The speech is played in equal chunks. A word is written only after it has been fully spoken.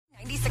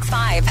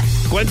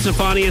Gwen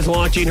Stefani is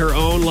launching her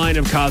own line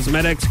of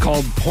cosmetics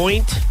called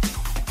Point.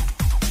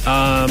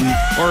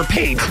 Or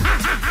Paint.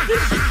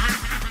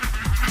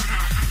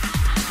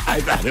 I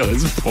thought it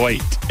was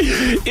Point.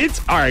 It's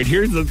all right.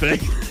 Here's the thing.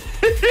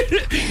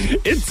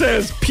 It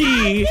says P.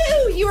 I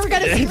knew you were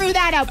going to screw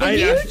that up. When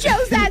you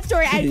chose that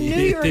story, I knew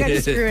you were going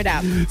to screw it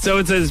up. So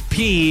it says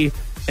P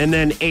and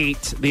then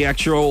 8, the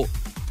actual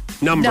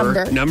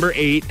number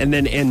 8, and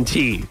then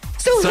NT.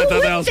 So who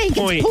would think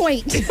it's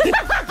Point?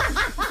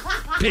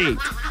 Paint.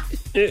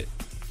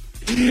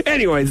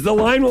 Anyways, the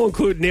line will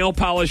include nail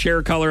polish,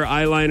 hair color,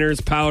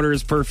 eyeliners,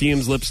 powders,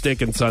 perfumes,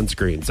 lipstick, and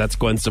sunscreens. That's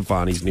Gwen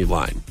Stefani's new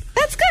line.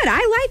 That's good.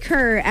 I like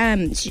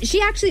her.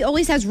 She actually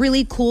always has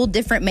really cool,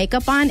 different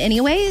makeup on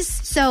anyways.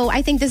 So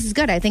I think this is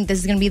good. I think this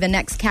is going to be the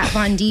next Kat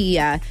Von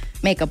D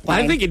makeup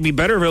line. I think it'd be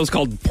better if it was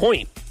called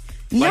Point.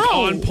 No. Like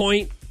on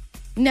point.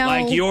 No.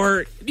 Like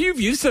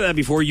you've said that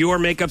before. Your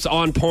makeup's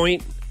on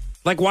point.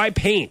 Like, why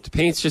paint?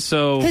 Paint's just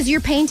so... Because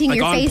you're painting like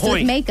your face point.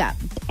 with makeup.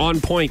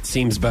 On point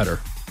seems better.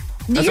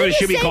 That's what what it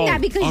should be called. That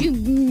because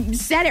you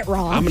said it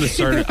wrong. I'm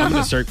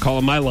gonna start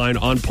calling my line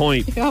On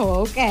Point.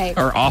 Oh, okay.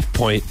 Or Off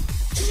Point.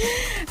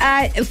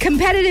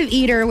 Competitive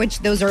eater, which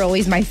those are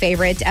always my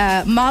favorite.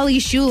 Molly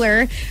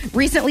Schuler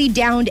recently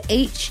downed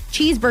 8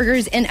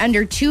 cheeseburgers in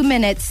under 2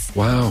 minutes.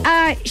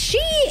 Wow. She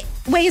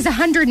weighs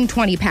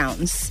 120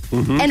 pounds.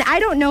 Mm-hmm. And I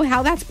don't know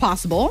how that's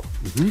possible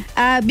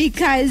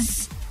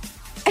because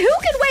who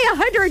can weigh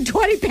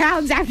 120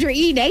 pounds after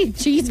eating 8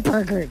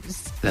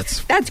 cheeseburgers?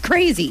 That's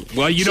crazy.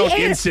 Well, you don't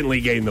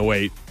instantly gain the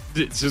weight.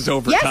 It's just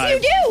over time.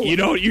 Yes, you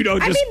do. You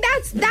don't.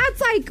 Just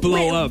that's like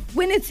blow up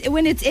when it's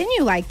in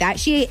you like that.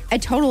 She ate a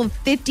total of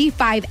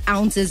 55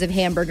 ounces of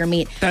hamburger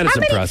meat. That is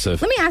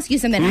impressive. Let me ask you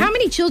something. How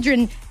many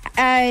children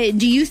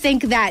do you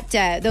think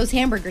that those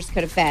hamburgers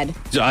could have fed?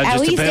 It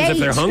just depends if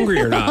they're hungry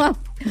or not.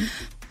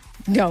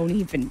 Don't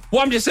even.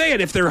 Well, I'm just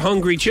saying, if they're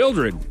hungry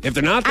children. If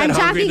they're not that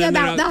hungry, I'm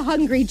talking about the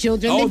hungry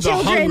children. Oh, the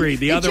children,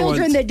 the other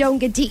children ones that don't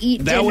get to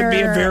eat that dinner. Would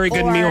be a very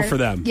good meal for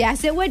them.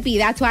 Yes, it would be.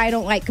 That's why I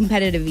don't like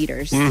competitive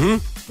eaters.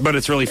 Mm-hmm. But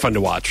it's really fun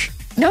to watch.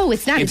 No,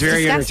 it's not. It's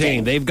very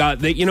disgusting.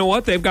 entertaining. You know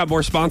what? They've got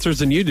more sponsors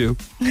than you do.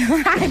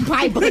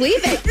 I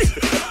believe it.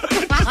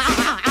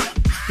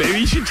 Maybe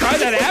you should try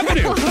that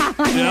avenue.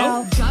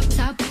 No. Drop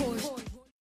top